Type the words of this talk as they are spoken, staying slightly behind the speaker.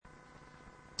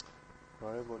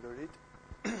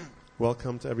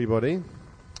Welcome to everybody.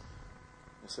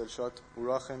 Ես էլ շատ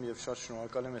ուրախ եմ եւ շատ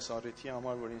շնորհակալ եմ այս առիթի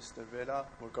համար, որ ինձ տրվել է,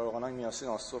 որ կարողանանք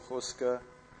միասին Աստծո խոսքը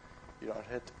իրար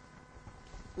հետ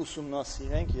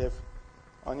ուսումնասիրենք եւ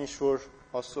անիշ որ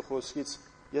Աստծո խոսքից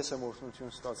ես եմ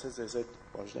օրհնություն ստացել ձեզ այդ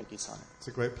բաժնեկից անեմ. It's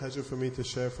a great pleasure for me to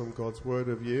share from God's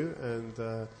word of you and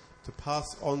to pass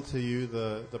on to you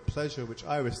the pleasure which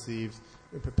I received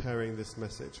in preparing this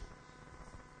message.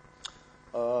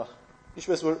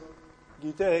 Ինչպես որ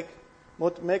գիտեք,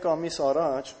 մոտ 1 ամիս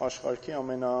առաջ աշխարհի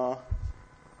ամենահայտնի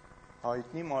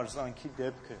մարզանքի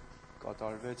դեպքը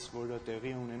կատարվեց, որը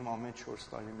տեղի ունենում ամեն 4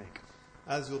 տարի մեկ.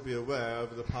 As you'll be aware,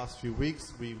 over the past few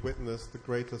weeks we witnessed the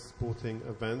greatest sporting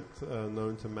event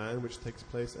known to man, which takes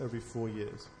place every 4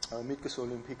 years. Միտքս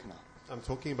օլիմպիկն է. I'm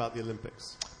talking about the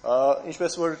Olympics.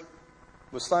 Ինչպես որ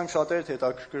վստահ եմ շատերդ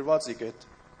հետաքրքրված եք այդ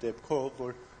դեպքով,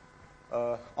 որ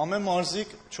ամեն մարզիկ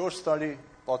 4 տարի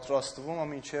պատրաստվում է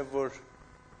մինչև որ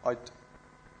այդ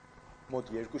մոտ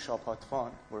 2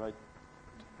 շաբաթվան, որ այդ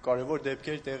կարևոր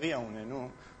դեպքեր տեղի է ունենում,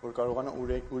 որ կարողանա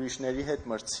ուրիշների հետ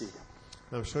մրցի.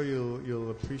 I'm sure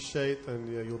you'll appreciate and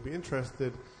you'll be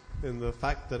interested in the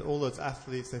fact that all those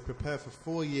athletes, they prepare for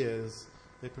 4 years.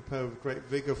 They prepare with great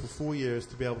vigor for 4 years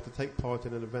to be able to take part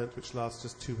in an event which lasts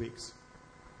just 2 weeks.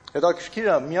 Հետաքրքիր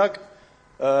է, միակ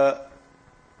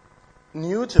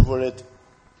նյութը, որ այդ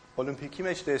Olympic-ի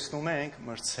մեջ տեսնում ենք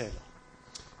մրցել.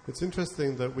 It's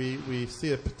interesting that we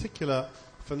see a particular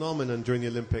phenomenon during the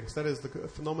Olympics. That is the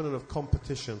phenomenon of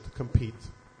competition, to compete.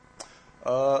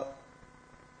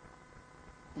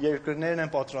 Երկրներն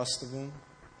են պատրաստվում.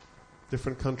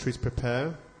 Different countries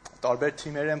prepare. Տարբեր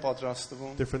թիմեր են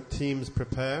պատրաստվում. Different teams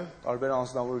prepare. Տարբեր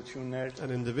անձնավորություններ.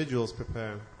 And individuals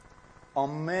prepare.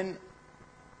 Ամեն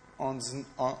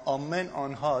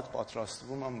անհատ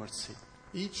պատրաստվում է մրցի.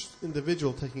 Each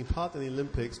individual taking part in the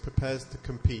Olympics prepares to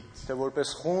compete. Թե որպես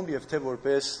խումբ եւ թե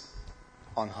որպես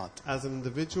անհատ. As an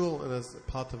individual and as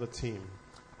part of a team.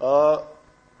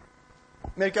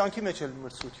 Մեր կյանքի մեջ էլ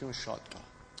մրցություն շատ կա.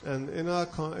 And in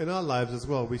our lives as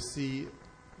well we see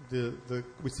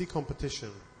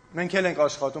competition. Մենք էլ ենք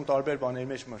աշխատում տարբեր բաների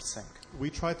մեջ մրցենք. We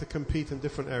try to compete in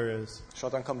different areas.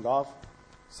 Շատ անգամ լավ.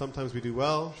 Sometimes we do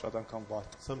well. Շատ անգամ վատ.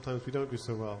 Sometimes we don't do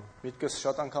so well. Միտքս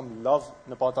շատ անգամ լավ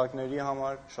նպատակների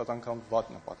համար, շատ անգամ վատ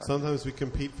նպատակ. Sometimes we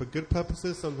compete for good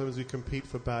purposes, sometimes we compete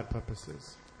for bad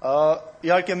purposes.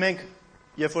 Իհարկե մենք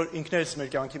երբ որ ինքներս մեր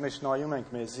կյանքի մեջ նայում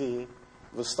ենք մեզի,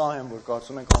 վստահ եմ որ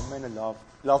կարծում ենք ամենը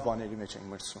լավ բաների մեջ ենք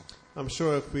մրցում. I'm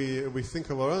sure if we think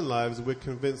of our own lives, we're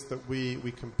convinced that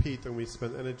we compete and we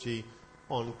spend energy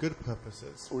on good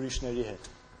purposes. Ուրիշների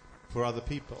հետ. For other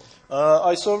people.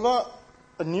 Այսօրվա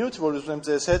նյութ, որ ուզում եմ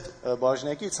ձեզ հետ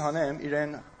բաժնեկից հանեմ,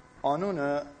 իրեն անունը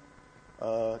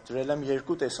դրել եմ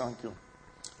երկու տեսանկյուն.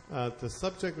 The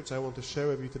subject which I want to share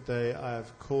with you today, I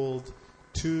have called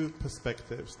two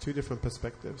different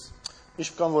perspectives.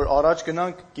 Իսկ կամ որ առաջ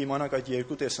գնանք, կիմանանք այդ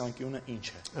երկու տեսանկյունը ինչ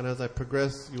է. And as I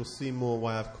progress, you'll see more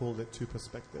why I've called it two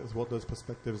perspectives, what those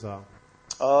perspectives are.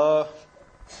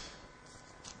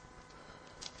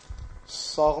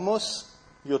 Սաղմոս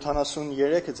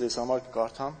 73-ը ձեզ համար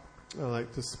կկարդամ. I'd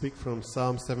like to speak from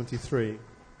Psalm 73.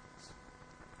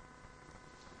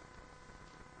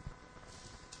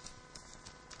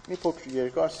 Մի փոքր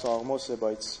երկար սաղմոս է,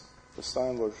 բայց վստահ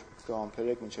եմ որ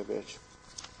կհամբերեք մինչև վերջ.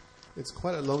 It's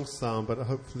quite a long psalm, but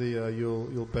hopefully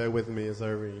you'll bear with me as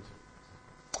I read.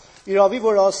 Իրավի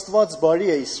որ Աստված բարի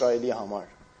է Իսրայելի համար,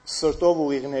 սրտով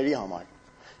ուղիղների համար.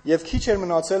 Եվ քիչ էր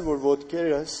մնացել որ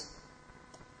ոտքերս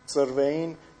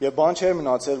ծռվեին, եւ բան չէր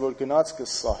մնացել որ գնաց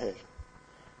կսահեր.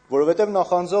 Որովհետև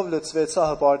նախանձով լցվեցա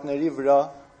հպարտների վրա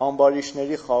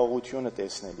ամբարիշների խաղաղությունը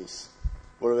տեսնելիս.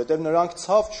 Որովհետև նրանք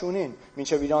ցավ չունին,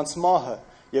 մինչև իրանց մահը,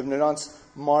 եւ նրանց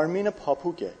մարմինը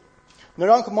փափուկ է.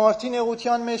 Նրանք մարդի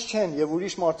նեղության մեջ չեն եւ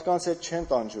ուրիշ մարդկանց հետ չեն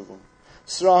տանջվում.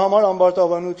 Սրա համար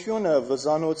ամբարտավանությունը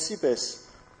վզանոցի պես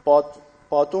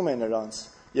պատում է նրանց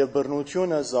եւ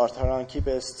բռնությունը զարդարանքի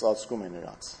պես ծածկում է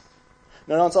նրանց.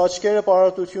 Նրանց աչքերը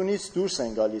պարարտությունից դուրս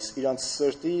են գալիս, իրանց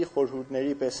սրտի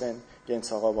խորհուրդների պես են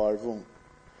կենցաղավարվում.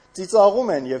 Ծիծաղում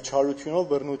են եւ չարությունով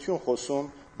բռնություն խոսում,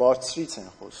 բարձրից են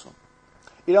խոսում.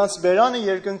 Իրանց բերանը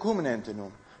երկնքումն են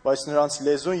դնում, բայց նրանց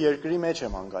լեզուն երկրի մեջ է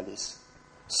մանգալիս.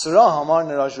 Սրա համար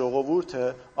նրա ժողովուրդը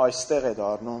այստեղ է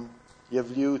դառնում եւ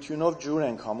լիությունով ջուր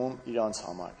են քամում իրանց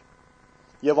համար.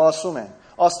 Եվ ասում են.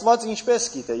 Աստված ինչպես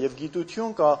գիտե եւ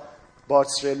գիտություն կա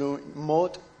բարձրելու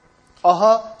մոտ.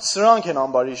 Ահա սրանք են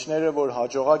ամբարիշները, որ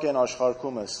հաջողակ են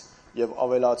աշխարհքումս եւ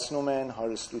ավելացնում են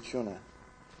հարստությունը.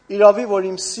 Իրավի որ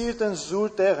իմ սիրտն զուր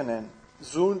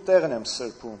տեղն եմ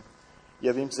սրբում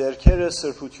եւ իմ ձեռքերը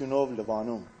սրբությունով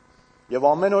լվանում եւ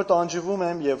ամեն օր տանջվում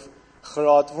եմ եւ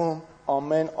խրատվում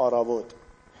ամեն առավոտ։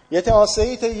 Եթե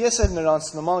ասեի, թե ես էլ նրանց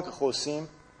նման կխոսիմ,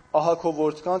 ահա քո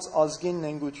որդկանց ազգին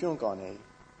նենգություն կանեի։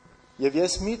 Եվ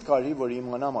ես միտք կարի, որ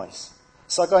իմանամ այս։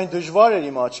 Սակայն դժվար էր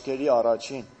իմ աչքերի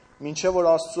առաջին, մինչև որ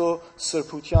Աստծո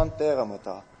սրբության տեղը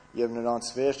մտա, եւ նրանց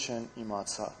վերջն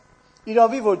իմացա։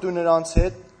 Իրավի, որ դու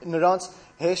նրանց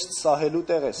հեշտ սահելու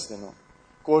տեղ ես դնում,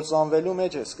 կործանվելու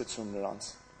մեջ ես գցում նրանց։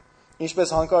 Ինչպես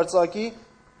հանկարծակի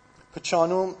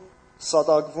փչանում,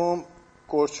 սատակվում,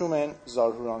 կորչում են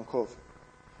զարհուրանքով։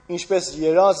 Ինչպես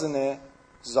երազն է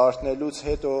զարթնելուց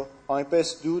հետո, այնպես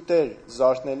դու Տեր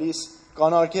զարթնելիս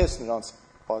կանարգես նրանց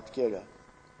պատկերը։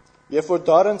 Երբ որ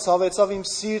դարն ցավեցավ իմ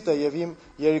սիրտը եւ իմ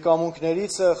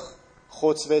երիկամունքներիցը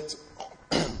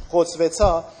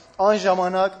խոցվեցա, այն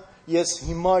ժամանակ ես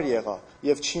հիմար եղա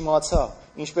եւ չիմացա,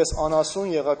 ինչպես անասուն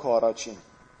եղա քո առաջին։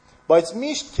 Բայց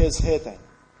միշտ քեզ հետ են,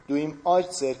 դու իմ աջ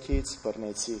ձեռքից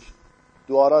բռնեցիր։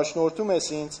 Դու առաջնորդում ես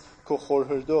ինձ քո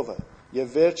խորհրդովը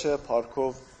եւ վերջը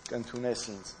փառքով կընդունես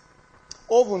ինձ։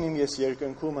 Ով ունիմ ես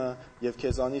երկնքումը եւ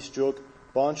քեզանից ջոկ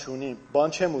բան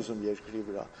չեմ ուզում երկրի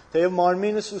վրա։ Թեև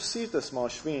մարմինս ու սիրտս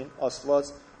մաշվին,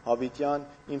 Աստված հավիտյան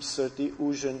իմ սրտի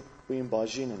ուժն ու իմ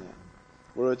բաժինն է։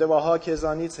 Որովհետև ահա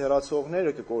քեզանից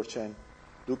հեռացողները կկորչեն,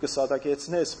 դու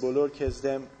կսատակեցնես բոլոր քեզ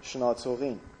դեմ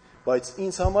շնացողին, բայց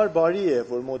ինձ համար բարի է,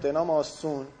 որ մոտենամ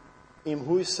Աստծուն, իմ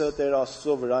հույսը Տեր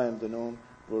Աստծո վրա եմ դնում,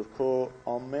 որ քո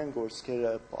ամեն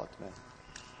գործերը պատմեն։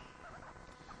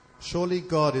 Surely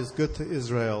God is good to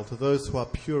Israel, to those who are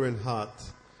pure in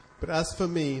heart. But as for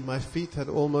me, my feet had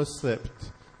almost slipped.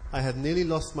 I had nearly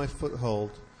lost my foothold,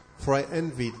 for I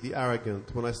envied the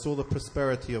arrogant when I saw the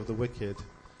prosperity of the wicked.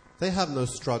 They have no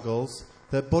struggles.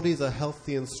 Their bodies are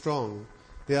healthy and strong.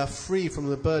 They are free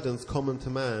from the burdens common to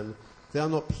man. They are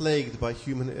not plagued by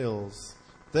human ills.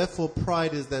 Therefore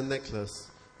pride is their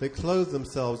necklace. They clothe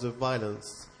themselves with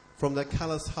violence. From their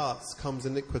callous hearts comes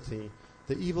iniquity.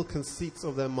 The evil conceits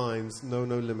of their minds know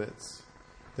no limits.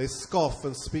 They scoff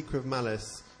and speak with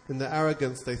malice. In their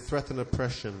arrogance they threaten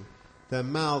oppression. Their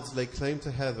mouths lay claim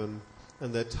to heaven,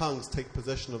 and their tongues take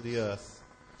possession of the earth.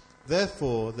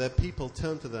 Therefore their people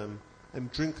turn to them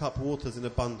and drink up waters in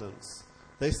abundance.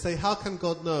 They say, how can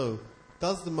God know?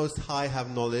 Does the Most High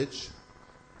have knowledge?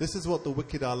 This is what the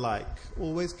wicked are like,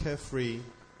 always carefree,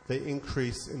 they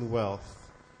increase in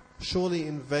wealth. Surely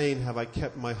in vain have I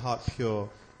kept my heart pure.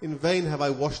 In vain have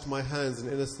I washed my hands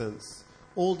in innocence.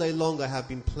 All day long I have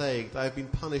been plagued. I have been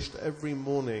punished every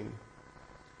morning.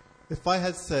 If I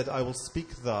had said, I will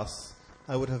speak thus,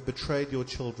 I would have betrayed your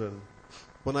children.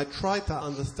 When I tried to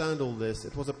understand all this,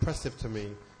 it was oppressive to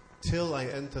me, till I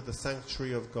entered the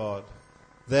sanctuary of God.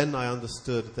 Then I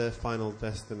understood their final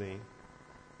destiny.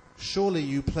 Surely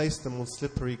you placed them on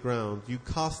slippery ground. You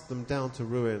cast them down to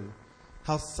ruin.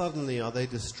 How suddenly are they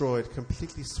destroyed,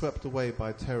 completely swept away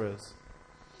by terrors.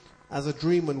 As a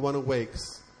dream when one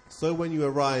awakes, so when you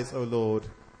arise, O Lord,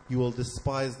 you will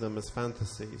despise them as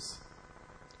fantasies.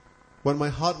 When my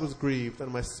heart was grieved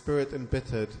and my spirit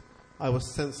embittered, I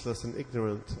was senseless and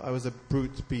ignorant. I was a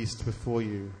brute beast before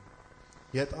you.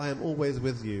 Yet I am always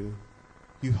with you.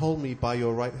 You hold me by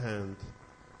your right hand.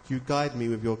 You guide me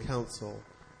with your counsel,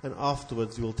 and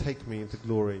afterwards you will take me into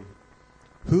glory.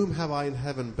 Whom have I in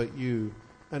heaven but you?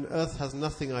 And earth has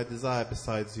nothing I desire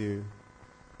besides you.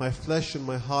 My flesh and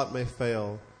my heart may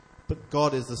fail, but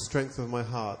God is the strength of my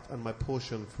heart and my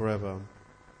portion forever.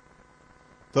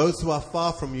 Those who are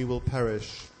far from you will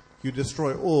perish. You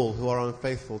destroy all who are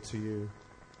unfaithful to you.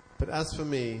 But as for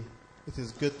me, it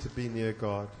is good to be near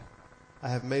God. I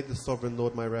have made the sovereign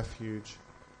Lord my refuge.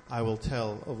 I will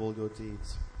tell of all your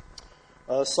deeds.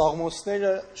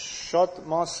 Սաղմոսները շատ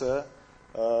մասը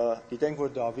գիտենք որ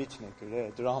Դավիթն է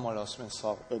գրել, դրա համար ասում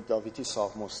են Դավիթի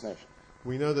սաղմոսներ.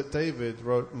 We know that David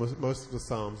wrote most of the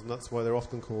Psalms, and that's why they're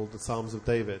often called the Psalms of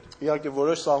David. Իհարկե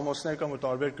որոշ սաղմոսներ կան, որ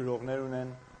տարբեր գրողներ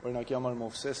ունեն, օրինակի համար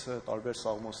Մովսեսը տարբեր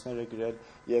սաղմոսներ է գրել,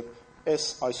 եւ այս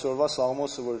այսօրվա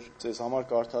սաղմոսը, որ ձեզ համար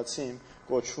կարդացիմ,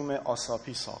 կոչվում է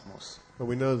Ասափի սաղմոս. But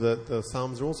we know that the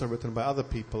Psalms are also written by other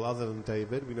people other than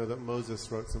David. We know that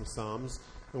Moses wrote some Psalms,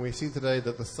 and we see today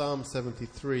that the Psalm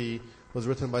 73 was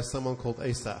written by someone called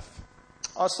Asaph.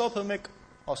 Ասափը մեկ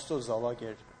Աստծո զավակ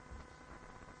էր.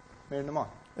 Մեր նման.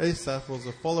 Asaph was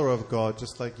a follower of God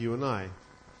just like you and I.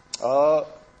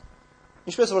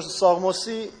 Ինչպես որ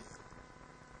սաղմոսի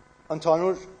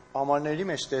ընդհանուր համարների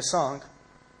մեջ տեսանք,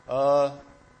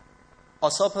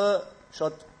 Ասափը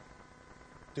շատ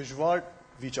դժվար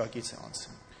վիճակից է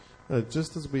անցել.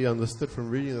 Just as we understood from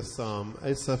reading the Psalm,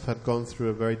 Asaph had gone through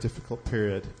a very difficult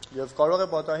period. Եվ կարող է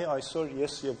պատահի այսօր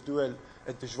ես եւ դու էլ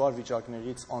այդ դժվար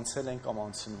վիճակներից անցել ենք կամ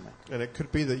անցնում ենք. And it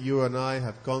could be that you and I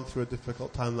have gone through a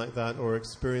difficult time like that or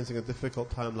experiencing a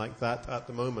difficult time like that at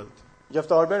the moment. Եվ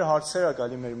տարբեր հարցեր ա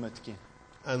գալի մեր մտքին։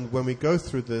 And when we go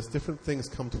through this, different things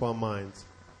come to our minds.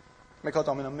 Մեկ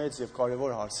հատ ամենամեծ եւ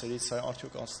կարեւոր հարցերից է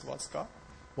արդյոք Աստված կա։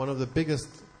 One of the biggest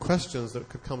questions that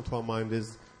could come to our mind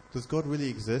is, does God really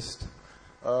exist?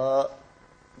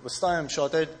 Վստահ եմ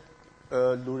շատեր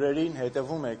լուրերին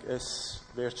հետևում եք այս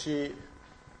վերջի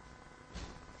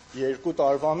 2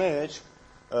 տարվա մեջ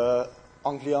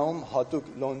Անգլիայում հատուկ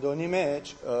Լոնդոնի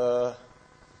մեջ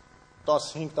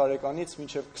 15 տարեկանից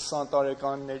մինչև 20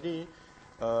 տարեկանների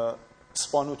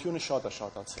սպանությունը շատ է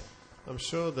շատացել։ I'm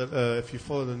sure that if you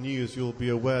follow the news, you'll be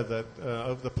aware that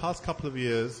over the past couple of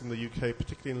years in the UK,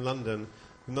 particularly in London,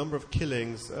 the number of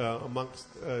killings amongst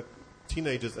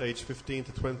teenagers aged 15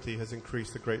 to 20 has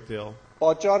increased a great deal.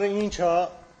 Պատճառը ինչ է,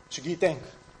 չգիտենք,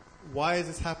 Why is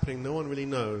this happening? No one really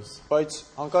knows. բայց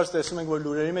հանկարծ տեսնում ենք, որ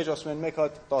լուրերի մեջ ասում են մեկ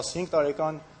հատ 15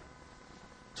 տարեկան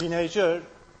թինեյջեր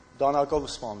դանակով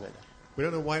սպանվել է։ We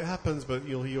don't know why it happens, but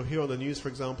you'll hear on the news, for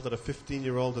example, that a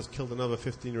 15-year-old has killed another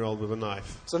 15-year-old with a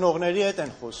knife. Ծնողների հետ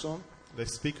են խոսում, They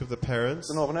speak of the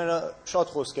parents. ծնողները շատ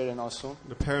խոսքեր են ասում,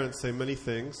 The parents say many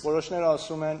things. որոշները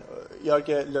ասում են,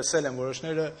 իհարկե լսել են,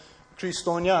 որոշները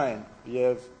քրիստոնյա են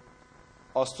եւ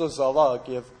Աստծո զավակ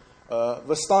եւ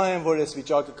վստահ են, որ այս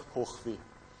վիճակը կփոխվի։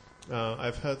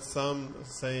 I've heard some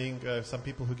saying, some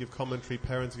people who give commentary,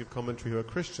 parents who give commentary who are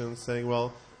Christians, saying,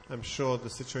 well, I'm sure the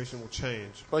situation will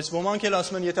change. Բայց ոմանք էլ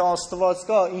ասում են, եթե Աստված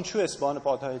կա, ինչու է այս բանը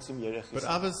պատահեց իմ երեխիս։ But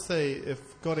others say, if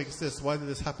God exists, why did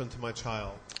this happen to my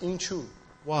child? Ինչու։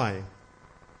 Why?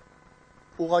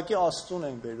 Ուղղակի Աստծուն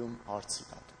են բերում հարցի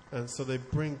տակ։ And so they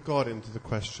bring God into the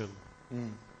question.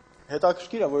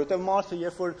 Հետաքրքիր է, որովհետև մարդը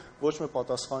երբ որ ոչ մի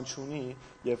պատասխան չունի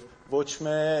եւ ոչ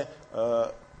մի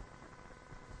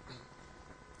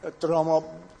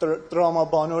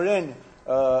տրամաբանորեն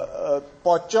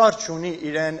պատճառ չունի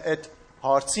իրեն այդ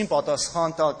հարցին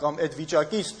պատասխան տա կամ այդ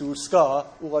վիճակից դուրս գա,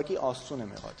 ուղղակի Աստծուն է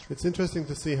մեղադրում։ It's interesting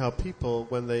to see how people,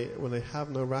 when they have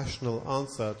no rational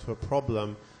answer to a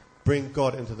problem, bring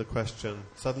God into the question.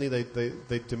 Suddenly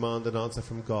they demand an answer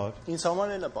from God. Ինձ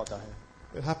համար էլ է պատահել։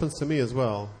 It happens to me as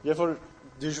well. Երբ որ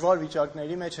դժվար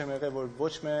վիճակների մեջ եմ եղել, որ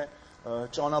ոչ մի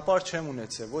ճանապարհ չեմ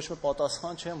ունեցել, ոչ մի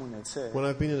պատասխան չեմ ունեցել։ When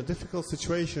I've been in a difficult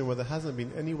situation where there hasn't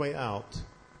been any way out,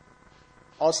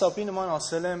 Ասապի նման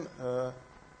ասել եմ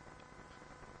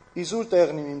իզուր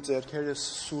տեղն իմ ձեռքերս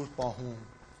սուր պահում։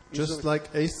 just like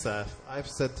Asaph, I've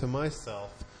said to myself,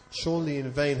 surely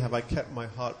in vain have I kept my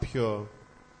heart pure.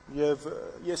 Եվ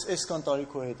ես այսքան տարի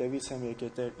քո հետևից եմ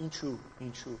եկել, Տեր,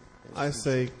 ինչու։ I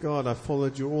say, God, I've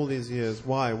followed you all these years.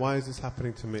 Why? Why is this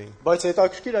happening to me? Բայց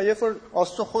հետաքրքիր է, երբ որ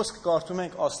Աստծո խոսքը կարդում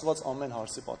ենք, Աստված ամեն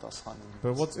հարցի պատասխան ունի։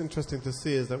 But what's interesting to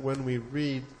see is that when we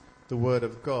read the Word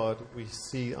of God, we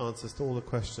see answers to all the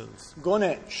questions.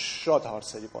 Գոնե շատ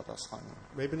հարցերի պատասխան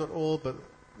ունի։ Maybe not all, but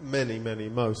many,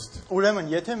 most.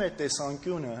 Ուրեմն, եթե մեր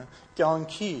տեսանկյունը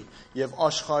կյանքի եւ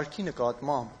աշխարհի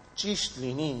նկատմամբ ճիշտ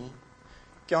լինի,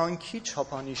 կյանքի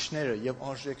չափանիշները եւ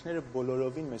արժեքները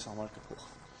բոլորովին մեզ համար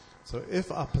կփոխվեն։ So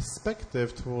if our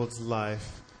perspective towards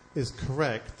life is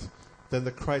correct, then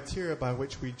the criteria by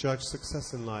which we judge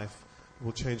success in life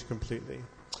will change completely.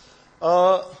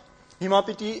 Հիմա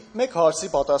պիտի մեկ հարցի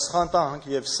պատասխան տանք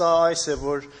եւ սա այս է,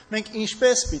 որ մենք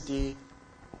ինչպես պիտի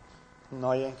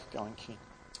նայենք կյանքին։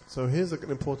 So here's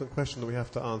an important question that we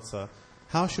have to answer.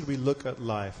 How should we look at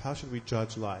life? How should we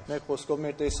judge life? Մեկ խոսքով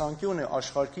մեր տեսանկյունը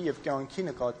աշխարհի եւ կյանքի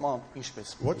նկատմամբ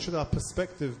ինչպես։ What should our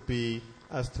perspective be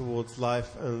as towards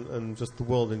life and just the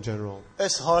world in general?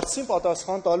 Այս հարցին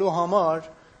պատասխան տալու համար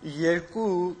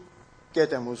երկու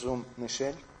կետ եմ ուզում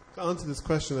նշել։ To answer this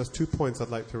question, there's 2 points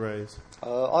I'd like to raise.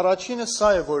 Առաջինը սա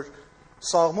է, որ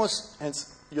Սաղմոս հենց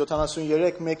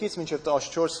 73:1-ից մինչև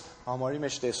 14 համարի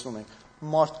մեջ տեսնում ենք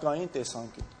մարդկային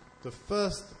տեսանկյուն։ The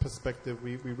first perspective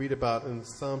we read about in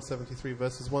Psalm 73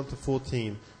 verses 1 to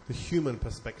 14, the human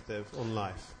perspective on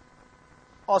life.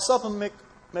 Ասապը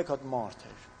մեկ հատ մարդ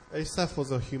էր։ Asaph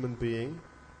was a human being.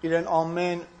 Իրեն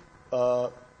ամեն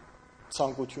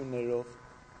ցանկություններով,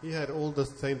 He had all the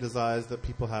same desires that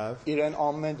people have, իրեն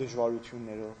ամեն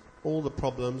դժվարություններով, all the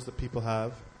problems that people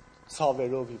have.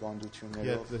 ցավերով, He had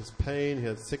հիվանդություններով, his pain, he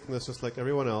had sickness just like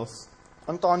everyone else.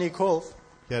 ընտանիքով,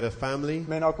 He had a family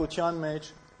մենակության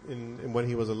մեջ, in when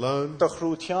he was alone,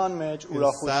 տխրության մեջ, in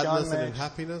ուրախության sadness and in մեջ,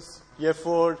 happiness, երբ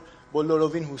որ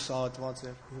բոլորովին հուսահատված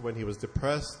էր, when he was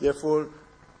depressed, երբ որ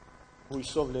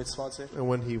հույսով լեցված էր, and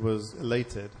when he was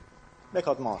elated. մեկ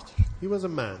հատ մարդ էր։ He was a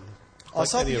man, like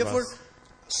Ասապ, any of երբ որ us.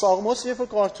 Սաղմոս երբ որ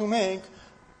կարդում ենք,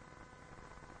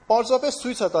 պարզապես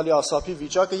ցույց է տալի Ասապի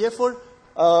վիճակը, երբ որ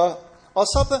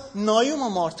Ասապը նայում է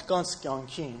մարդկանց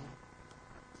կյանքին,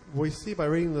 we see by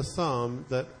reading the psalm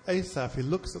that Asaph, he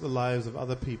looks at the lives of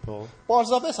other people.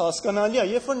 Պարզապես հասկանալի է,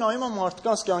 երբ որ նայում եմ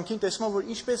մարդկանց կյանքին, տեսնում եմ, որ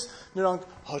ինչպես նրանք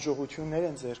հաջողություններ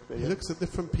են ձեռք He բերել։ looks at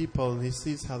different people and he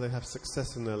sees how they have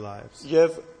success in their lives.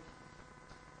 Եվ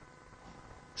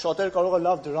շատեր կարող է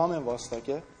լավ դրամ են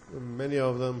վաստակել, Many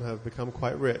of them have become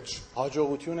quite rich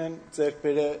հաջողություն են ձեռք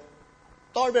բերել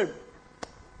տարբեր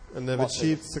and they've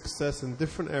achieved success in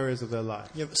different areas of their life.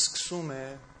 եւ սկսում է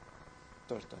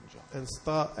տրտնջալ։ And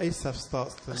Asaph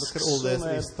starts to look at all this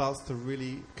and he starts to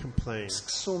really complain.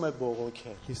 Սկսում է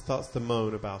բողոքել։ He starts to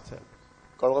moan about it.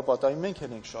 Կարող է պատահի մենք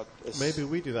ենք շատ Maybe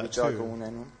we do that վիճակը too.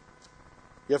 ունենում։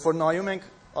 Երբ որ նայում ենք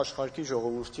աշխարհի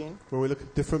ժողովրդին, When we look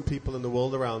at different people in the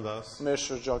world around us, մեր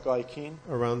շրջակայքին,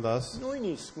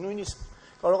 նույնիսկ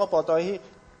կարող է պատահի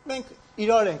մենք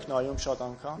իրար ենք նայում շատ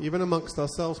անգամ even amongst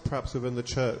ourselves, perhaps within the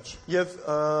church. եւ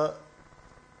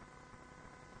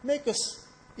մեկս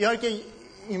իհարկե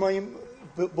հիմա իմ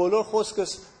բոլոր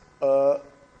խոսքս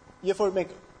երբ որ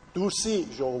մենք դուրսի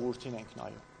ժողովրդին ենք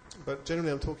նայում But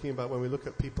generally I'm talking about when we look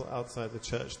at people outside the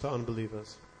church, to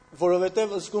unbelievers.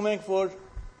 որովհետեւ զգում ենք որ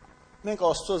մենք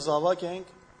Աստծո զավակ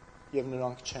ենք եւ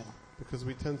նրանք չեն Because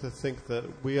we tend to think that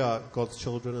we are God's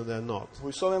children and they're not.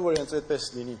 հույսով եմ որ հենց այդպես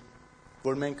լինի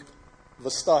որ մենք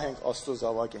վստահ ենք Աստծո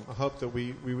զավակ ենք I hope that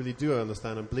we really do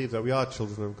understand and believe that we are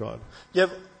children of God. Եվ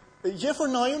երբ որ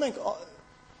նայում ենք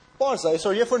բարձ է,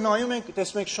 այսօր երբ որ նայում ենք,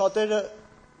 տեսնում ենք շատերը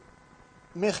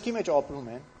մեղքի մեջ ապրում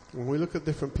են, When we look at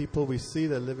different people, we see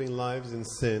they're living lives in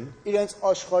sin իրենց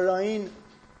աշխարհային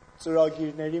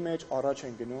ծրագիրների մեջ առաջ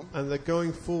են գնում, and they're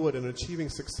going forward and achieving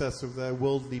success with their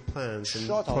worldly plans and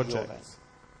Շատ հաջող projects.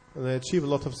 And they achieve a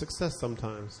lot of success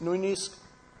sometimes. նույնիսկ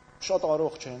շատ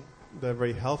առողջ են, They're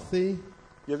very healthy.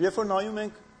 եւ երբ որ նայում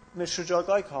ենք մեր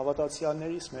շրջակայք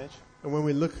հավատացյալներից մեջ, And when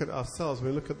we look at ourselves,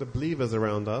 when we look at the believers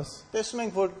around us, տեսնում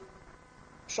ենք որ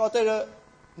շատերը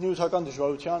նյութական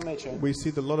դժվարության մեջ են, we see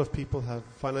that a lot of people have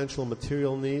financial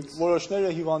material needs.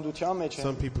 որոշները հիվանդության մեջ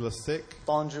Some են, people are sick.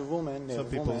 տանջվում են, Some ներվում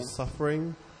people are են,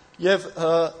 suffering. եւ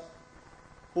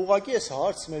ուղղակի այս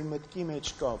հարց մեր մտքի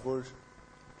մեջ կա, որ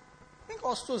մենք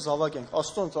Աստծո զավակ ենք,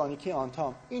 Աստծո ընտանիքի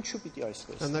անդամ, ինչու պիտի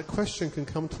այսպես։ And that question can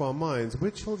come to our minds.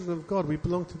 We're children of God. We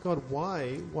belong to God.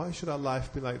 Why? Why should our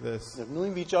life be like this? Եվ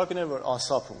նույն վիճակն է, որ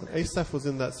Ասափ ունի։ Asaph was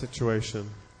in that situation.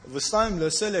 Վստահ եմ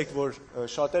լսել եք, որ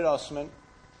շատերը ասում են,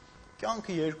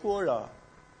 կյանքը 2 օր է,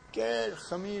 կեր,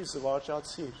 խմիր,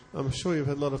 զվարճացիր։ I'm sure you've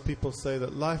heard a lot of people say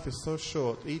that life is so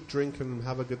short. Eat, drink, and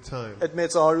have a good time. Այդ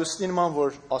մեծահարուստին ման,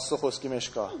 որ Աստծո խոսքի մեջ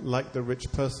կա։ Like the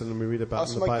rich person we read about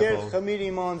in the Ասում է, կեր, Bible. խմիր,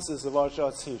 իմ անձը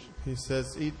զվարճացիր։ He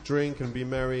says, eat, drink, and be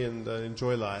merry and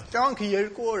enjoy life. Կյանքը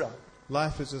 2 օր է,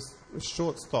 Life is just a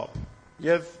short stop.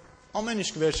 եւ ամեն ինչ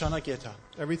կվերջանա կեթա։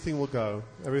 Everything will go.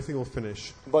 Everything will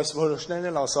finish. Բայց որոշներն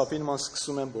էլ Ասափին ման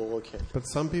սկսում են բողոքել։ But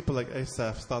some people like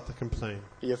Asaph start to complain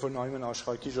Երբ որ նայում են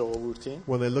աշխարհի ժողովրդին,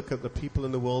 when they look at the people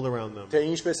in the world around them. թե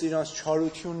ինչպես իրանց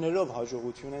չարություններով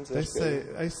հաջողություն են They ձեռք say,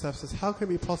 բերում։ Asaph says, how can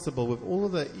it be possible with all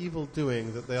of their evil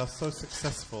doing that they are so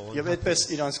successful and, Եվ happy?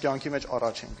 այդպես իրանց կյանքի մեջ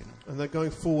առաջ են գնում։ And they're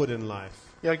going forward in life?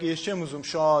 Իհարկե ես չեմ ուզում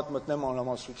շատ մտնեմ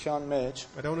մանրամասնության մեջ,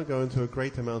 I don't want to go into a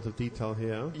great amount of detail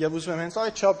here. եւ ուզում եմ հենց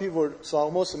այդ չափի, որ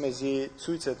Սաղմոսը մեզի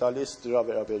ցույց է տալիս դրա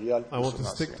վերաբերյալ I want to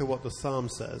stick to what the Psalm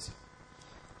says.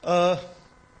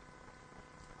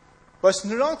 Բայց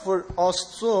նրանք, որ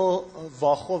Աստծո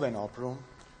վախով են ապրում,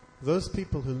 Those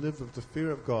people who live with the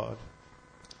fear of God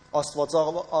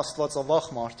Աստվածավախ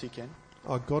մարդիկ են,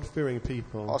 are God-fearing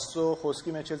people. Աստծո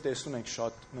խոսքի մեջ էլ տեսնում ենք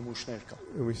շատ նմուշներ կա։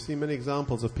 And we see many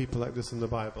examples of people like this in the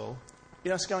Bible.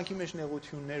 Իրանց կյանքի մեջ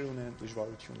նեղություններ ունեն,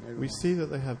 դժվարություններ We ունեն։ see that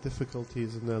they have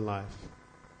difficulties in their life.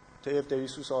 Թեև Տեր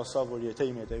Հիսուսը ասավ, որ եթե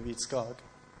իմ հետևից գաք,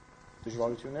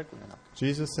 դժվարություններ կունենաք։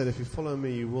 Jesus said, if you follow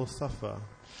me, you will suffer.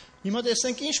 Հիմա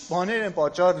տեսենք ինչ բաներ են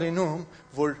պատճառ լինում,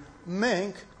 որ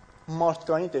մենք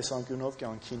մարդկային տեսանկյունով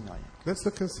կյանքին նայենք։ Let's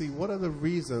look and see what are the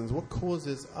reasons, what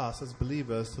causes us as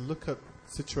believers to look at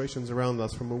situations around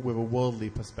us with a worldly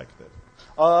perspective.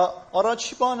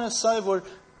 Առաջի բանը սա է, որ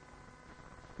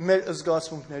մեր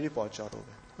զգացմունքների պատճառով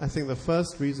է։ I think the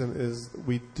first reason is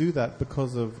we do that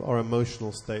because of our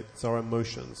emotional states, our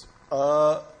emotions.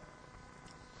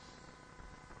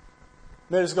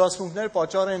 Մեր զգացմունքները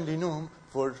պատճառ են լինում,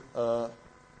 որ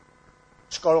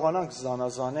չկարողանանք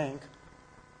զանազանենք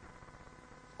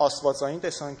աստվածային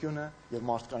տեսանկյունը եւ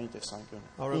մարդկային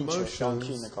տեսանկյունը։ Ինչ է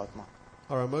կյանքի նկատմամբ։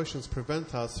 Our emotions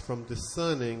prevent us from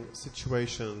discerning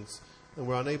situations, and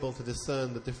we're unable to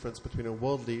discern the difference between a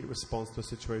worldly response to a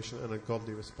situation and a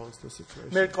godly response to a situation.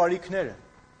 Մեր կարիքները,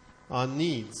 Our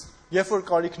needs. երբ որ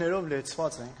կարիքներով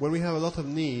լեցված ենք, When we have a lot of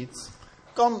needs,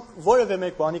 կամ որևէ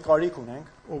մեկ բանի կարիք ունենք,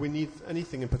 or we need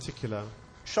anything in particular,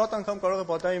 Շատ անգամ կարող է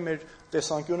պատահի մեր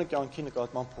տեսանկյունը կյանքի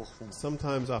նկատմամբ փոխվում։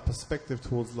 Sometimes our perspective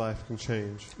towards life can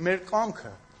change. Մեր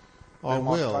կամքը, Our մեր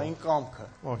will, մարդկային կամքը,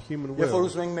 our human երբ որ will.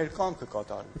 ուզում ենք մեր կամքը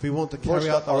կատարել, If we want to carry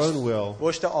out our own will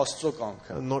ոչ թե Աստծո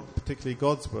կամքը, and not particularly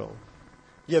God's will.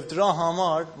 եւ դրա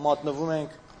համար մատնվում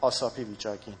ենք Ասափի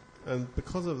վիճակին։ And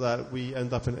because of that, we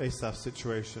end up in Asaph's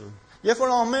situation. Երբ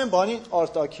որ ամեն բանին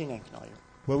արտաքին ենք նայում,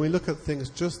 When we look at things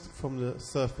just from the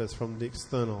surface, from the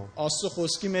external, Աստծո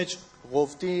խոսքի մեջ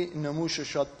Ղովտի նմուշը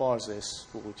շատ པարզ է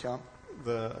ուղղությամբ։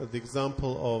 the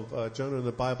example of Jonah in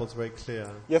the Bible is very clear.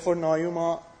 Երբ որ նայում է,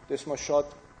 տեսնում է շատ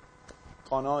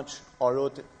կանաչ,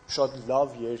 արոտ, շատ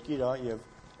լավ երկիր է եւ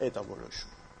այդ է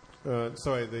որոշում։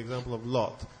 Sorry, the example of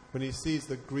Lot. When he sees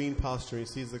the green pasture, he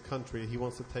sees the country, he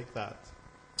wants to take that.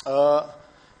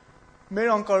 Մեր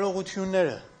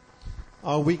անկարողությունները,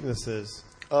 Our weaknesses.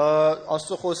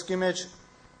 Աստծո խոսքի մեջ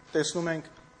տեսնում ենք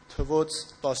թվոց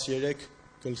 13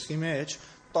 գլխի մեջ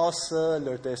 10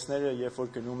 լրտեսները, երբ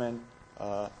որ գնում են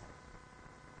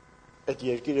այդ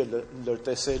երկիրը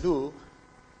լրտեսելու,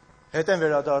 հետ են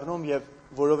վերադառնում եւ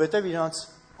որովհետեւ իրանց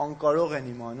անկարող են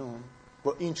իմանում,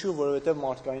 որ ինչու, որովհետեւ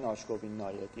մարդկային աչքով են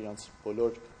նայել իրանց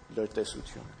բոլոր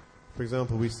լրտեսությունը։ For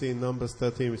example, we see in Numbers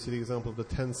 13, we see the example of the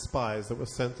 10 spies that were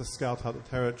sent to scout out the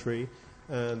territory,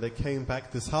 and they came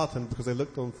back disheartened because they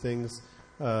looked on things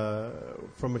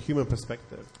from a human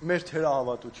perspective. Մեր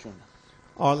թերահավատությունը։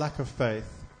 Our lack of faith.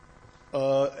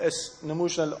 Այս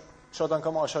նմուշն շատ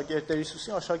անգամ աշակերտների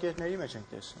Հիսուսի աշակերտների մեջ ենք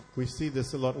տեսնում։ We see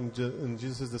this a lot in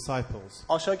Jesus' disciples.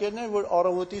 Աշակերտներ, որ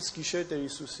առավոտից գիշեր Տեր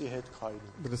Հիսուսի հետ քայլում,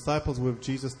 The disciples were with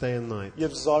Jesus day and night,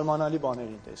 եւ զարմանալի բաներ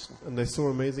են տեսնում, and they saw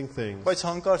amazing things. բայց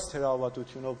հանկարծ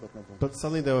թերահավատությունով գտնվում։ But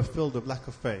suddenly they were filled with lack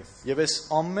of faith. Եվ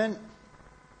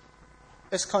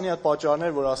այս քանի հատ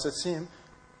պատճառներ, որ ասեցիմ,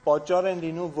 պատճառ են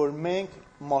լինում, որ մենք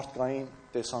մարդկային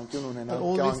տեսանկյուն And ունենանք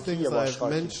all these կյանքի things եւ I've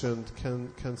աշխարհի։ mentioned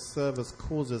can serve as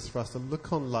causes for us to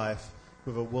look on life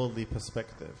with a worldly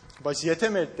perspective. Բայց եթե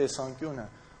մեր տեսանկյունը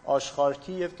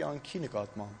աշխարհի եւ կյանքի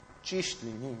նկատմամբ ճիշտ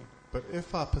լինի, But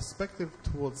if our perspective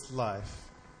towards life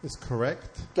is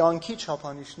correct, կյանքի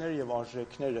չափանիշները եւ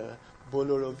արժեքները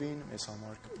բոլորովին մեզ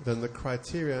համար կան։ then the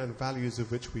criteria and values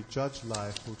of which we judge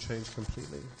life will change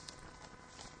completely.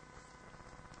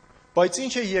 Բայց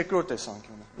ինչ է երկրորդ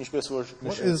տեսանկյունը, ինչպես որ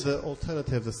What is the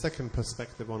alternative, the second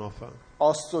perspective on offer?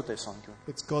 Աստծո տեսանկյուն։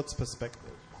 It's God's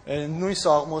perspective. Նույն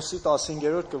Սաղմոսի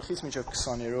 15-րդ գլխից մինչև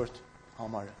 20-րդ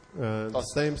համարը։ The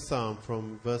same psalm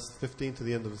from verse 15 to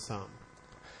the end of the psalm.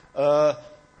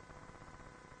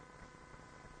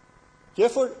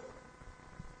 Երբ որ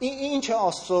ինչ է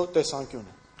Աստծո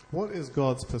տեսանկյունը։ What is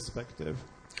God's perspective?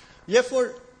 Երբ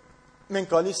որ մենք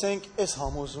գալիս ենք այս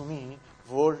համոզումի,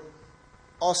 որ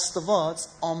Աստված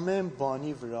ամեն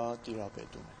բանի վրա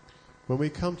տիրապետում է։ When we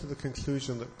come to the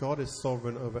conclusion that God is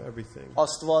sovereign over everything,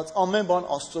 Աստված ամեն բան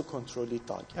Աստծո կոնտրոլի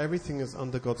տակ է։ everything is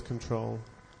under God's control,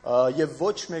 Եվ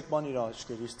ոչ մեկ բան իր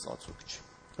աչքերից ծածուկ չի։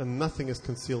 and nothing is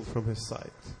concealed from His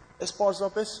sight. Այս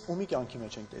պարզապես ումի կյանքի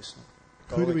մեջ ենք տեսնում։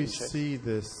 Who do we see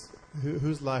this?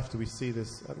 Whose life do we see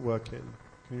this at work in?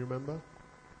 Can you remember?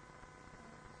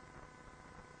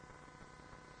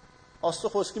 Աստծո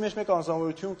խոսքի մեջ մեկ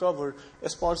անձնավորություն կա, որ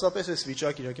այս պարզապես այս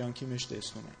վիճակը իր կյանքի մեջ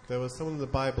տեսնում ենք։ There was someone in the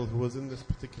Bible who was in this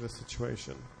particular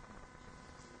situation.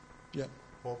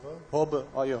 Հոբը,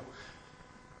 այո։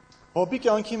 Հոբի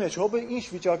կյանքի մեջ հոբը ինչ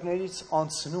վիճակներից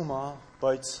անցնում է,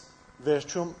 բայց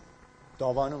վերջում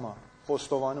դավանում է,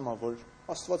 խոստովանում է, որ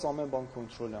Աստված ամեն բան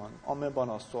կոնտրոլ է անում, ամեն բան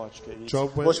Աստծո աչքերից,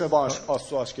 ոչ մի բան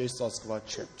Աստծո աչքերից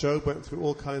ծածկված չէ։ Job went through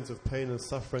all kinds of pain and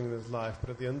suffering in his life, but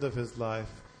at the end of his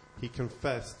life, he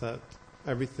confessed that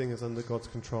everything is under God's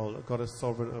control, that God is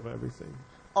sovereign over everything.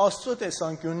 Աստծո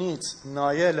տեսանկյունից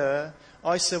նայելը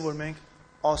այս է, որ մենք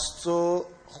Աստծո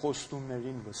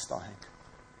խոստումներին վստահ ենք։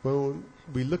 When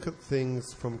we look at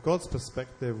things from God's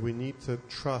perspective, we need to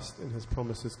trust in His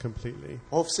promises completely.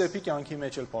 Հովսեփի կյանքի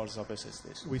մեջ էլ պարզապես է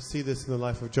տեսնում։ We see this in the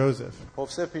life of Joseph.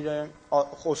 Հովսեփ իր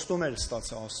խոստում էր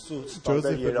ստացել Աստծուց, տարբեր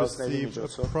Joseph had երազների received a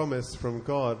միջոցով։ promise from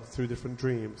God through different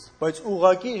dreams. Բայց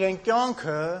ուղղակի իրեն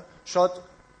կյանքը շատ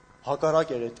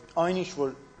հակառակ էր այն ինչ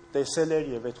որ տեսել էր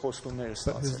եւ այդ խոստումները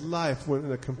But his ստացել։ life went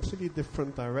in a completely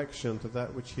different direction to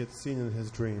that which he had seen in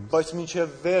his dreams. Բայց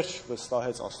մինչև վերջ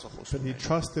վստահեց Աստծո But he խոստումներին։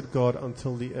 trusted God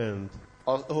until the end.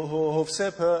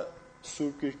 Հովսեփը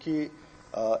Սուրբ Գրքի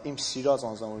իմ սիրած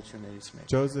անձնավորություններից մեկն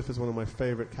է։ Joseph is one of my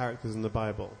favorite characters in the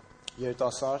Bible.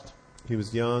 Երիտասարդ He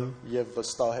was young եւ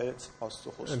վստահեց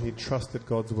Աստծո and he խոստումներին։ trusted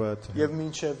God's word to Եվ him.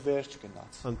 մինչև վերջ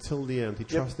գնաց։ Until the end. He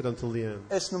trusted until the end.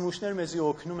 Այս նմուշները մեզի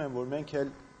օգնում են, որ մենք էլ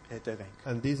հետևենք։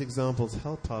 And these examples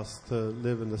help us to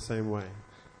live in the same way.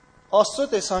 Աստծո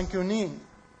տեսանկյունին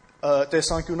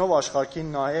տեսանկյունով աշխարհին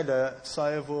նայելը սա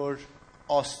է որ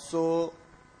Աստծո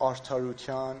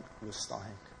արդարության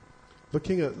վստահենք։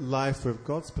 Looking at life with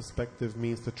God's perspective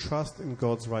means to trust in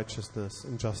God's righteousness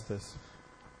and justice.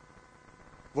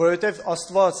 Որովհետև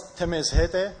Աստված թե մեզ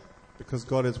հետ է, Because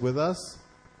God is with us,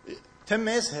 թե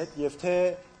մեզ հետ եւ թե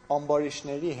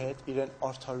ամբարիշների հետ իրեն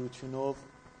արդարությունով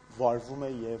վարվում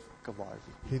է եւ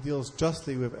կվարվի։ He deals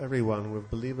justly with everyone, with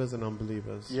believers and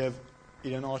unbelievers. Եվ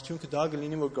իրեն արդյունքը դա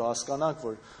կլինի որ կհասկանանք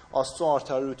որ Աստծո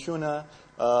արդարությունը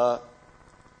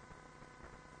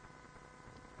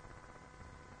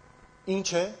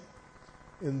ինչ է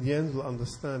In the end, we'll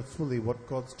understand fully what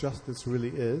God's justice really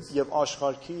is, եւ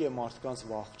աշխարհի եւ մարդկանց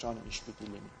վախճանը ինչ պիտի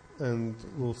լինի։ and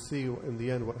we'll see in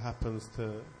the end what happens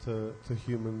to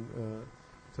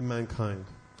mankind.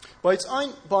 Բայց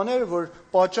այն բաները որ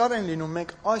պատճառ են լինում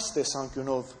մենք այս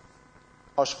տեսանկյունով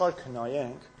աշխարհ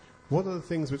քնայենք, What are the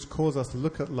things which cause us to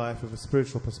look at life with a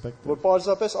spiritual perspective? որ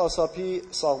պարզապես Ասափի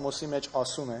Սաղմոսի մեջ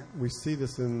ասում է We see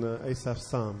this in Asaph's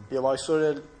psalm, եւ այսօր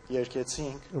էլ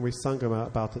երկեցինք and we sung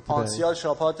about it today. անցյալ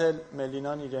շաբաթ էլ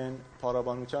Մելինան իրեն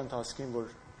փառաբանության ընթացքին որ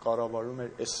կառավարում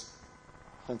էր այս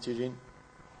խնդիրին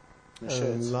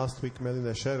նշեց And last week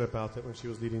Melina shared about it when she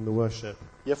was leading the worship.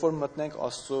 երբ որ մտնենք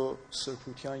Աստծո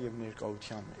սրբության եւ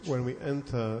ներկայության մեջ When we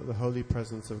enter the holy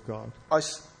presence of God, այս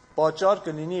պատճառ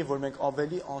կլինի որ մենք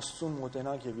ավելի Աստծուն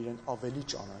մոտենանք եւ իրեն ավելի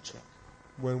ճանաչենք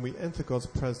when we enter God's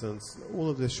presence, all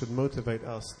of this should motivate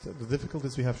us. The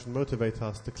difficulties we have should motivate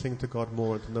us to cling to God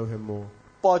more and to know Him more.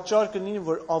 պատճառ կլինի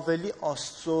որ ավելի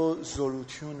Աստծո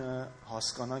զորությունը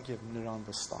հասկանանք եւ նրան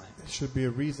վստահենք It should be a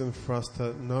reason for us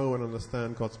to know and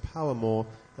understand God's power more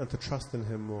and to trust in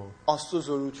Him more. Աստծո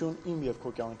զորություն իմ եւ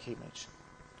քո կյանքի մեջ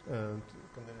And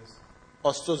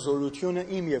Աստծո զորությունը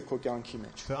իմ եւ քո կյանքի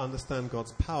մեջ to understand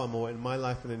God's power more in my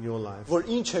life and in your life. որ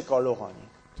ինչ է կարող անի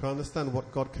To understand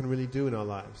what God can really do in our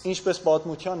lives. ինչպես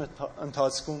պատմության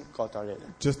ընթացքում կատարել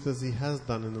է Just as He has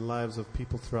done in the lives of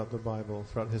people throughout the Bible,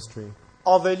 throughout history.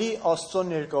 ավելի Աստծո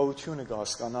ներկայությունը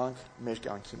կհասկանանք մեր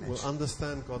կյանքի մեջ We'll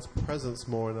understand God's presence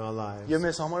more in our lives. եւ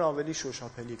մեզ համար ավելի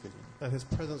շոշափելի կլինի And His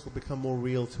presence will become more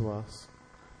real to us.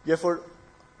 երբ որ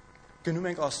գնում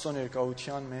ենք Աստծո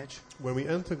ներկայության մեջ When we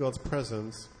enter God's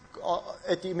presence,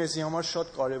 դա մեզի համար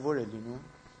շատ կարեւոր է լինում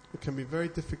it can be very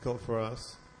difficult for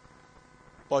us.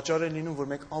 պատճառ է լինում որ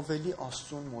մենք ավելի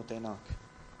Աստծուն մոտենանք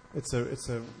It's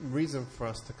a reason for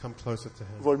us to come closer to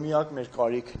Him. որ միակ մեր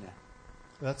կարիքն է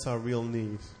That's our real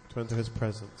need, to enter His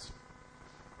presence.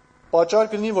 պատճառ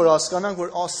կլինի որ հասկանանք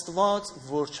որ Աստված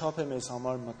որչափ է մեզ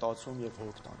համար մտածում եւ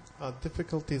հոգ տանում Our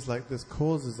difficulties like this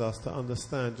causes us to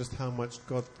understand just how much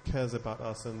God cares about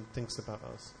us and thinks about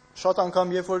us. շատ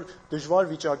անգամ երբ որ դժվար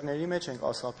վիճակների մեջ ենք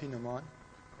Ասափի նման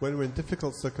When we're in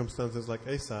difficult circumstances like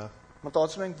Asaph,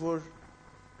 մտածում ենք որ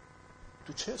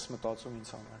դու չես մտածում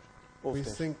ինձ համար ով we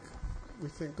դեր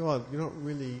think, God, you're not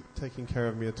really taking care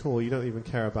of me at all. You don't even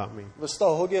care about me.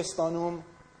 վստահ հոգ է ստանում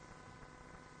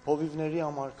հովիվների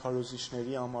համար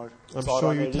քարոզիչների համար I'm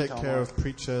sure you ծառաների take care համար of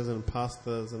preachers and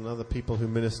pastors and other people who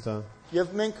minister,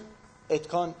 եւ մենք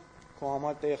այդքան քո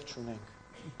համար տեղ չունենք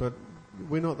but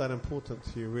we're not that important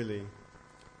to you, really.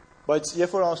 բայց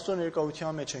երբ որ Աստծո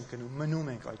ներկայության մեջ ենք գնում մնում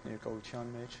ենք այդ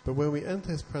ներկայության մեջ But when we enter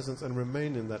His presence and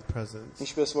remain in that presence,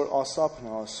 ինչպես որ Ասափն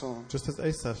է ասում just as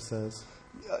Asaph says,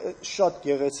 շատ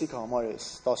գեղեցիկ համար է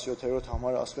 17-րդ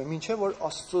համարը ասում է մինչև որ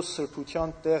Աստծո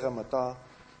սրբության տեղը մտա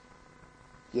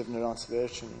եւ նրանց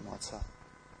վերջն իմացա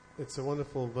it's a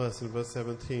wonderful verse in verse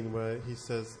 17 where he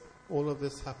says, all of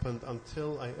this happened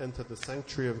until I entered the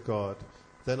sanctuary of God.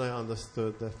 Then I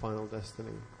understood their final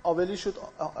destiny. ավելի շուտ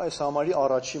այս համարի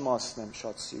առաջի մասն եմ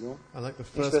շատ սիրում I like the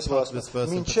first ինչպես որ part of this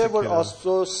verse in մինչև որ particular.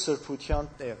 Աստծո սրբության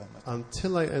տեղը մտա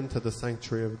Until I entered the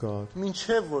sanctuary of God.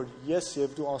 մինչև որ ես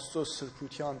եւ դու Աստծո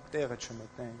սրբության տեղը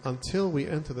չմտնենք Until we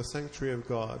enter the sanctuary of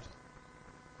God,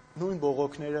 նույն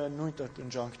բողոքները նույն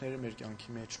տրտնջանքները մեր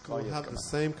կյանքի մեջ կա we'll եւ have the կա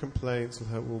same complaints,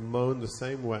 we'll moan the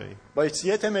same way. բայց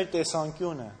եթե մեր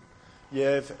տեսանկյունը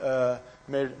եւ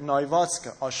մեր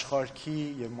նայվածքը աշխարհի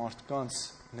եւ մարդկանց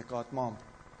նկատմամբ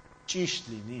ճիշտ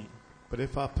լինի But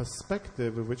if our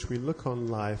perspective with which we look on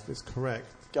life is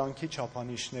correct, կյանքի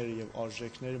չափանիշները եւ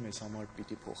արժեքները մեզ համար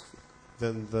պիտի փոխվի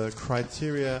then the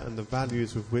criteria and the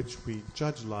values with which we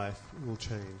judge life will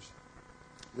change.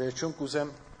 վերջում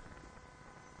կուզեմ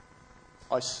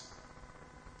այս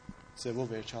ձևով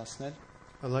վերջացնել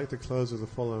I'd like to close with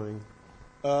the following.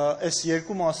 այս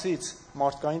երկու մասից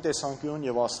մարդկային տեսանկյուն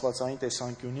եւ աստվածային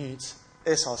տեսանկյունից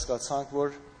այս հասկացանք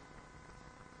որ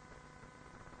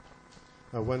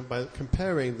When by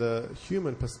comparing the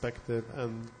human perspective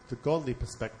and the godly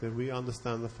perspective, we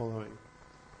understand the following.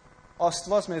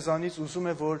 Աստված մեզանից ուզում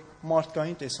է, որ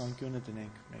մարդկային տեսանկյունը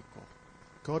դնենք մեկ կողմ։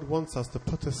 God wants us to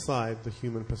put aside the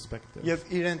human perspective. Եվ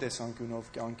իրեն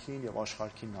տեսանկյունով կյանքին եւ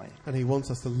աշխարհին նայենք։ And he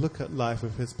wants us to look at life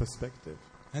with his perspective.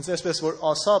 Հենց այսպես որ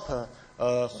Ասափը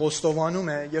խոստովանում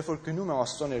է, երբ որ գնում է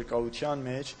Աստծո ներկայության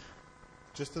մեջ,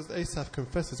 Just as Asaph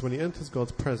confesses when he enters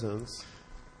God's presence,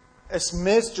 այս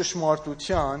մեծ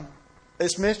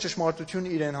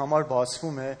ճշմարտությունը իրեն համար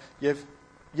բացվում է եւ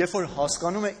երբ որ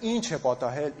հասկանում է ինչ է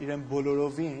պատահել, իրեն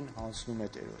բոլորովին հանձնում է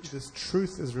Տերոջ։ this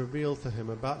truth is revealed to him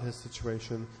about his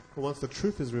situation. And once the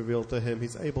truth is revealed to him,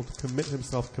 he's able to commit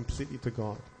himself completely to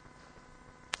God.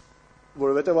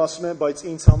 Որովհետեւ ասում է, բայց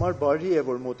ինձ համար բարի է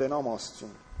որ մոտենամ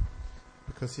Աստծուն։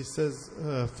 Because he says,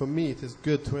 for me it is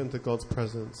good to enter God's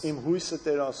presence. Իմ հույսը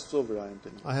Տեր Աստծո վրա եմ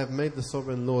դնում, I have made the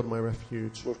sovereign Lord my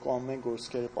refuge. որ կո ամեն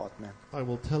գործերը պատմեմ։ I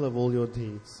will tell of all your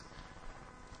deeds.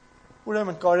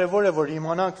 Ուրեմն կարևոր է որ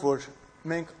իմանանք, որ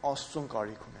մենք Աստծուն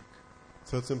կարիք ունենք։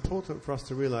 So it's important for us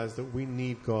to realize that we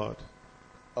need God.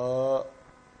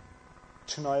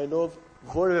 Չնայելով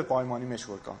որևէ պայմանի մեջ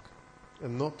որ կանք,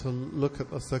 And not to look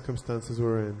at the circumstances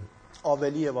we're in,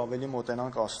 ավելի եւ ավելի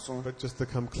մոտենանք Աստծուն։ but just to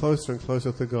come closer and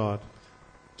closer to God.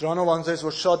 Դրանով անձես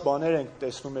որ շատ բաներ ենք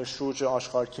տեսնում մեր շուրջը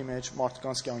աշխարհի մեջ,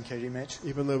 մարդկանց կյանքերի մեջ,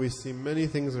 Even though we see many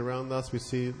things around us, we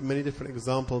see many different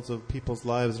examples of people's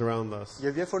lives around us.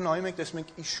 եւ երբ որ նայում ենք, տեսնում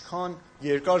ենք ինչքան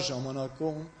երկար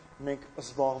ժամանակում մենք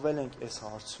զբաղվել ենք այս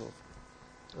հարցով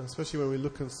And especially when we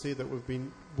look and see that we've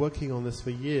been working on this for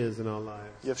years in our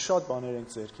lives. եւ շատ բաներ ենք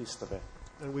ձեռքից տվել։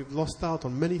 And we've lost out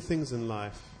on many things in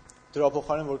life. Դրա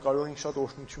փոխարեն որ կարող ենք շատ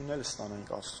օրհնություններ ստանանք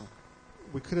Աստծուն։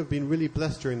 We could have been really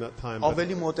blessed during that time. But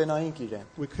Ավելի մոտենայինք իրեն,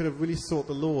 we could have really sought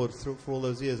the Lord for all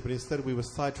those years, but instead we were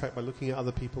sidetracked by looking at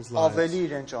other people's lives. ավելի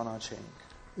իրեն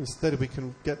ճանաչեինք։ Instead we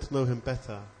can get to know him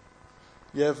better.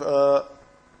 Եվ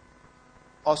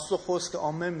Աստծո խոսքը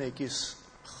ամեն մեկից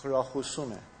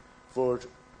խրախուսում է, որ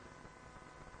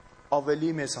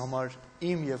ավելի մեզ համար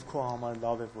իմ եւ քո համար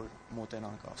լավ է որ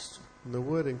մոտենանք Աստծուն։ And the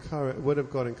word of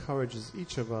God encourages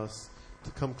each of us to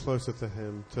come closer to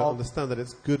him, to understand that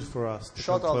it's good for us to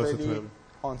come Շատ closer to ավելի him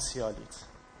անցյալից,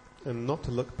 and not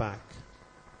to look back.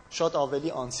 շատ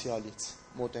ավելի անցյալից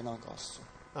մոտենանք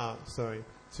Աստծուն։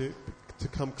 To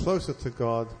come closer to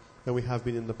God than we have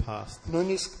been in the past.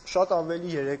 Նույնիսկ շատ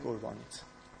ավելի 3 օրվանից։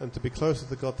 And to be closer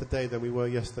to God today than we were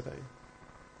yesterday.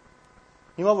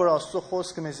 Հիմա որ Աստծո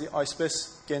խոսքը մեզի այսպես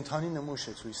կենթանի նմուշ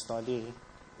է ցույց տալի,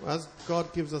 As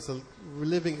God gives us a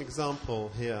living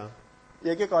example here,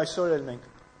 եկեք այսօր էլ մենք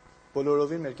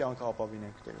բոլորովին մեր կյանքը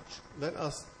ապավինենք Տերոջ, let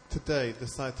us today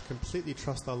decide to completely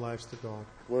trust our lives to God.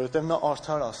 որովհետև նա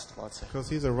արդար Աստված է Because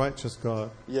he's a righteous God.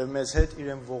 եւ մեզ հետ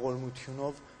իրեն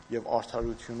ողորմությունով եւ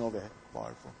արդարությունով է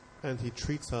վարվում։ And he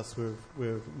treats us with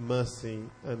mercy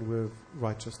and with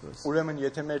righteousness. Ուրեմն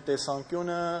եթե մեր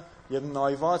տեսանկյունը եւ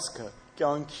նայվածքը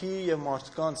կյանքի եւ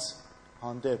մարդկանց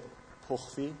հանդեպ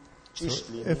փոխվի, ճիշտ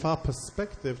So լինի, if our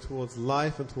perspective towards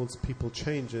life and towards people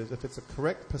changes, if it's a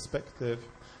correct perspective,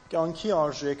 կյանքի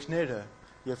արժեքները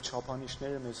եւ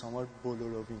չափանիշները մեզ համար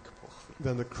բոլորովին կփոխվի։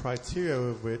 then the criteria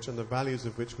of which and the values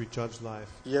of which we judge life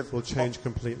Եվ will change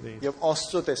completely. եւ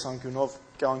Աստծո տեսանկյունով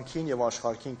կյանքին եւ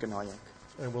աշխարհին կնայենք։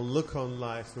 And we'll look on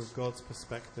life with God's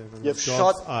perspective and Եվ with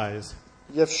God's շատ- eyes.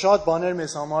 Եվ շատ բաներ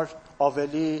մեզ համար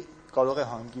ավելի կարող է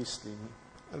հանգիստ լինի։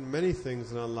 And many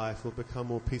things in our life will become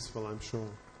more peaceful, I'm sure.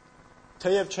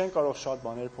 Թեև չեն կարող շատ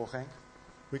բաներ փոխենք,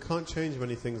 We can't change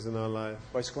many things in our life,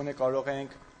 բայց գոնե կարող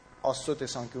ենք Աստծո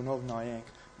տեսանկյունով նայենք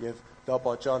եւ դա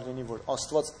պատճառ լինի, որ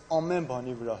Աստված ամեն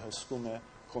բանի վրա հսկում է,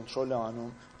 կոնտրոլ է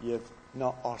անում եւ նա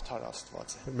արդար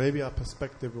Աստված է։ but maybe our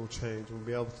perspective will change. We'll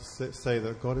be able to say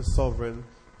that God is sovereign,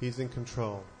 he's in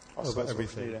control over Աստված օգնի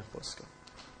everything. իրեն խոսքը։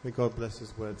 May God bless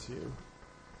his word to you.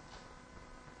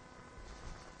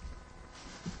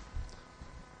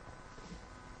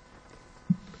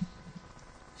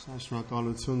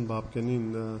 Շնորհակալություն Բաբկենին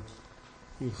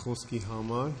իր խոսքի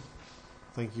համար.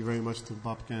 Thank you very much to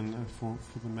Babken for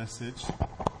the message.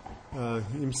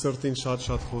 Իմ սրտին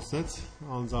շատ խոսեց,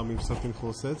 անձամ իմ սրտին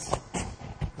խոսեց.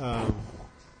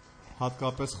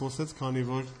 Հատկապես խոսեց, քանի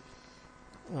որ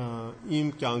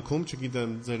իմ կյանքում,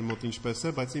 չգիտեմ ձեր մոտ ինչպես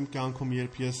է, բայց իմ կյանքում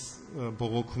երբ ես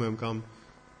բողոքում եմ կամ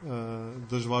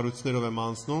դժվարություններով եմ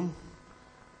անցնում,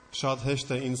 շատ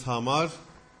հեշտ է ինձ համար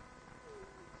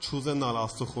չուզենալ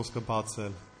Աստծո խոսքը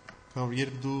բացել։ Կամ որ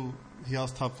երբ դու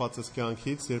հիասթափված ես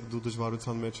կյանքից, երբ դու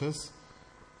դժվարության մեջ ես,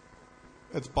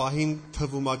 այդ պահին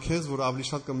թվում է քեզ, որ ավելի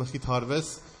շատ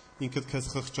կմխիթարվես ինքդ քեզ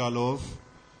խղճալով,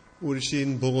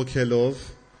 ուրիշին բողոքելով,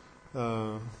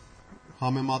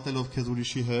 համեմատելով քեզ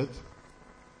ուրիշի հետ,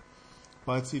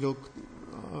 բայց իրոք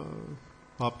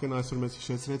Բաբկեն այսօր մեզ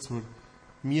հիշեցրեց, որ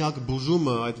միակ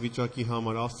բուժումը այդ վիճակի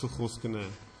համար Աստծո խոսքն է։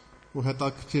 Ու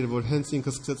հետաքրքիր, որ հենց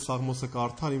ինքը սկսեց Սաղմոսը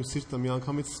կարդալ, իմ սիրտը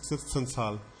միանգամից սկսեց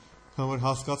ցնցալ, քան որ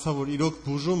հասկացա, որ իրոք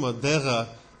բուժումը, դեղը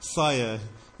սա է։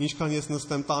 Ինչքան ես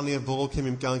նստեմ տանը եւ բողոքեմ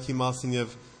իմ կյանքի մասին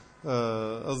եւ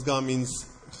զգամ ինձ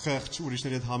խեղճ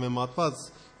ուրիշների հետ համեմատված,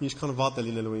 ինչքան վատ է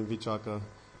լինելու իմ վիճակը։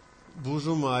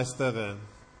 Բուժումը այստեղ է։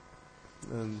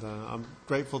 And I'm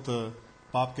grateful to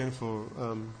Bobkin for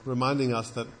reminding us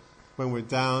that when we're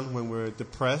down, when we're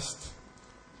depressed,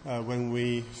 when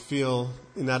we feel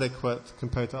inadequate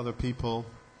compared to other people,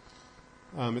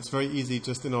 it's very easy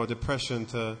just in our depression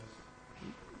to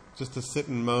sit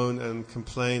and moan and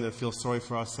complain and feel sorry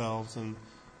for ourselves and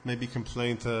maybe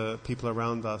complain to people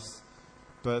around us.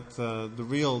 But the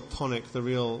real tonic, the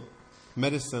real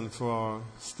medicine for our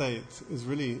state is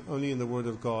really only in the Word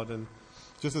of God. And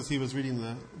just as he was reading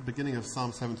the beginning of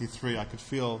Psalm 73, I could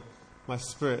feel my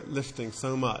spirit lifting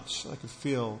so much. I could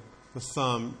feel the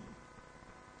psalm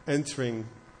entering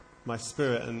my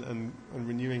spirit and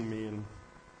renewing me. And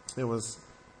it was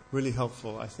really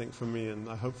helpful, I think, for me, and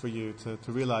I hope for you, to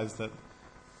realize that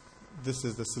this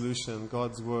is the solution.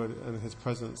 God's Word and His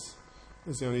presence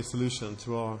is the only solution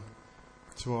to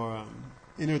our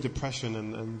inner depression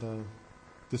and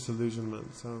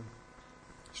disillusionment. So,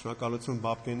 շնորհակալություն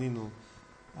Բաբկենին ու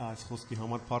այս խոսքի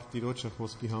համար, Պարտիրոջը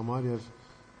խոսքի համար, եւ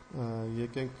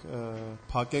եկենք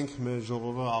փակենք մեր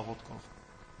ժողովը աղոթքով.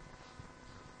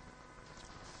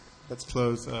 Let's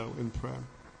close in prayer.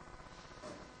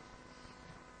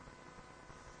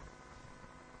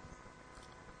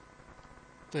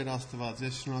 Տեր Աստված,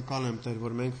 ես շնորհակալ եմ, Տեր,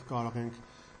 որ մենք կարող ենք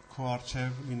քո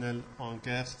առջև լինել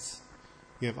անկեղծ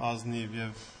եւ ազնիվ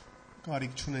եւ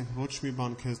կարիք չունենք ոչ մի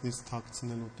բան քեզնից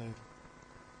թաքցնելու, Տեր։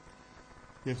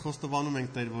 Եվ խոստովանում ենք,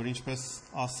 Տեր, որ ինչպես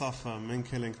Ասաֆը մենք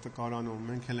էլ ենք տկարանում,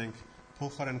 մենք էլ ենք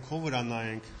փոխարեն քո վրա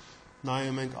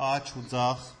նայում ենք աճ ու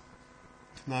ձախ,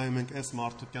 նայում ենք այս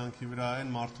մարդու կյանքի վրա, այն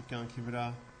մարդու կյանքի վրա,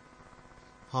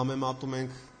 համեմատում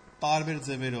ենք տարբեր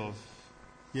ձևերով,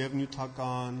 եւ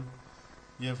նյութական,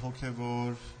 եւ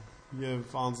հոգեվոր,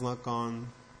 եւ անձնական։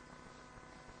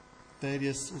 Տեր,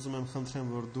 ես ուզում եմ խնդրեմ,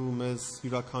 որ դու մեզ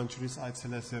յուրաքանչյուրիս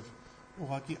այցելես եւ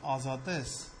ուղղակի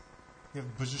ազատես եւ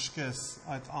բժշկես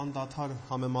այդ անդադար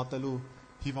համեմատելու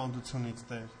հիվանդությունից,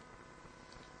 Տեր,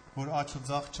 որ աճ ու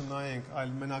ձախ չնայենք, այլ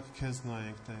մենակ քեզ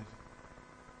նայենք, Տեր,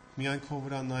 միայն քո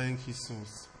վրա նայենք,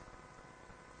 Հիսուս,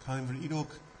 քանի որ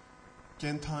իրոք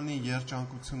կենթանի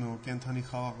երջանկությունը ու կենթանի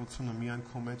խաղաղությունը միայն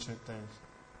քո մեջ է, Տեր,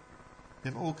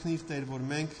 եւ օգնիր, Տեր, որ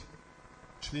մենք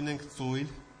չլինենք ծույլ,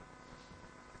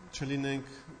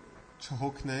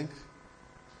 չհոգնենք,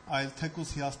 այլ թեկուզ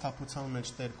հիասթափության մեջ,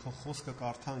 Տեր, քո խոսքը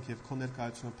կարդանք եւ քո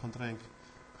ներկայությունը փնտրենք,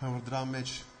 քանի որ դրա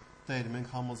մեջ, Տեր,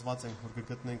 մենք համոզված ենք, որ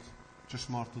կգտնենք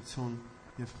ճշմարտություն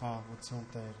եւ խաղաղություն,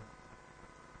 Տեր.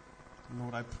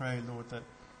 Lord, I pray, Lord, that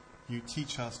you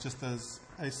teach us, just as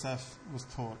Asaph was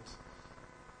taught,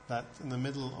 that in the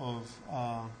middle of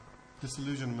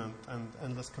disillusionment and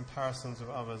endless comparisons of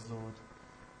others, Lord,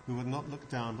 we would not look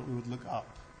down, but we would look up.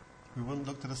 We wouldn't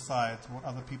look to the side to what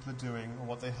other people are doing or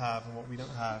what they have and what we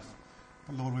don't have.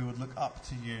 But Lord, we would look up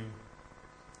to you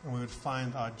and we would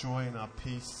find our joy and our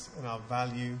peace and our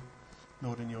value,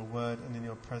 Lord, in your word and in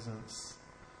your presence.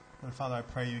 And Father, I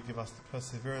pray you give us the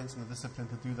perseverance and the discipline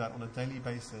to do that on a daily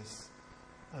basis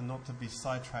and not to be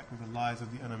sidetracked with the lies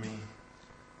of the enemy,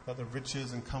 that the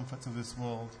riches and comforts of this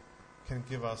world can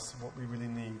give us what we really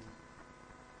need.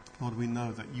 Lord, we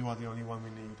know that you are the only one we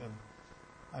need, and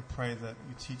I pray that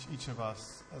you teach each of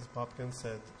us, as Bobkin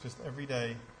said, just every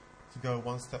day to go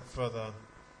one step further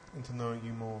into knowing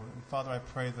you more. And Father, I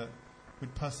pray that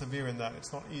we'd persevere in that.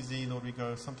 It's not easy, Lord,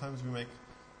 sometimes we make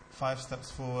 5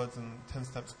 steps forward and 10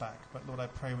 steps back. But Lord, I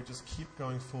pray we just keep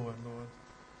going forward, Lord,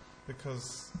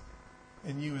 because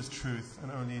in you is truth,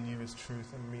 and only in you is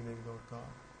truth and meaning, Lord God.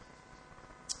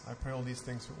 I pray all these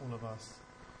things for all of us.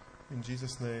 In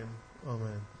Jesus' name,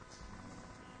 amen.